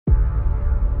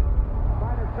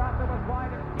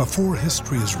Before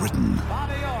history is written,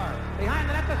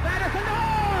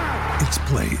 it's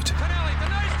played.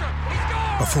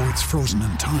 Before it's frozen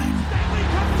in time,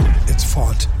 it's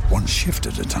fought one shift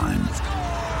at a time.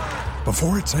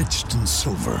 Before it's etched in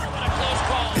silver,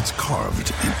 it's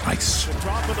carved in ice.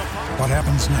 What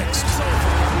happens next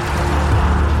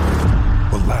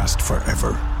will last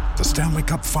forever. The Stanley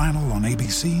Cup Final on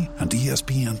ABC and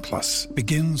ESPN Plus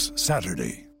begins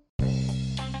Saturday.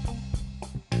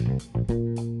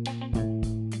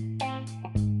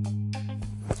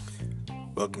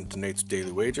 Welcome to Nate's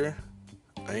Daily Wager.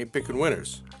 I ain't picking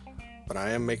winners, but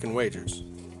I am making wagers.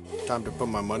 Time to put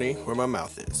my money where my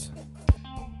mouth is.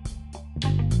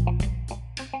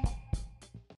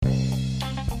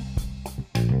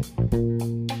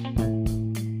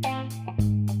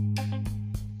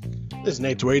 This is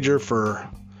Nate's Wager for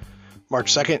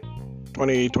March 2nd,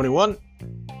 2021.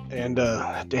 And,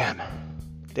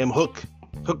 damn Hook.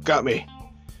 Hook got me.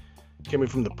 Came me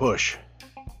from the push.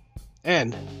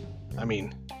 And, I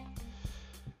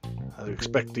was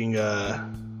expecting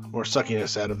more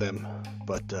suckiness out of them.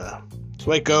 But, that's the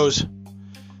way it goes.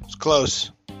 It's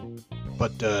close.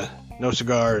 But, no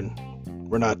cigar, and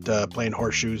we're not playing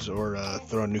horseshoes or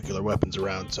throwing nuclear weapons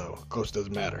around, so close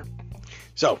doesn't matter.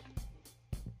 So,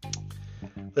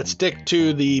 let's stick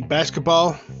to the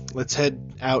basketball. Let's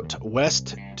head out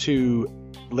west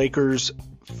to Lakers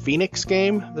Phoenix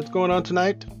game that's going on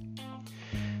tonight.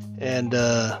 And,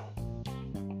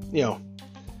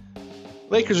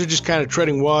 Lakers are just kind of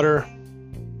treading water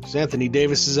because Anthony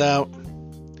Davis is out.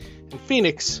 And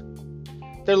Phoenix,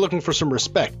 they're looking for some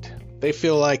respect. They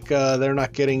feel like they're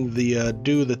not getting the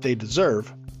due that they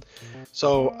deserve.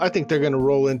 So I think they're going to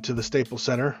roll into the Staples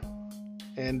Center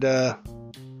and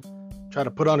try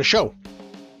to put on a show.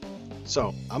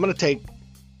 So I'm going to take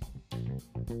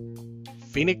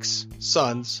Phoenix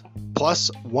Suns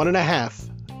plus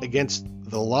 1.5 against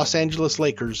the Los Angeles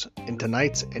Lakers in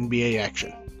tonight's NBA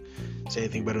action. Say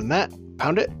anything better than that,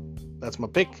 pound it. That's my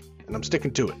pick, and I'm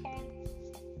sticking to it.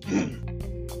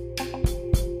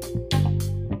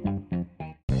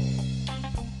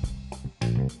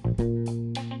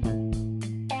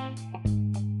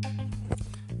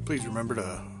 Please remember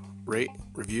to rate,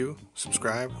 review,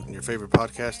 subscribe in your favorite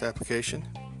podcast application.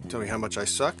 Tell me how much I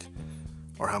suck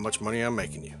or how much money I'm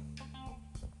making you.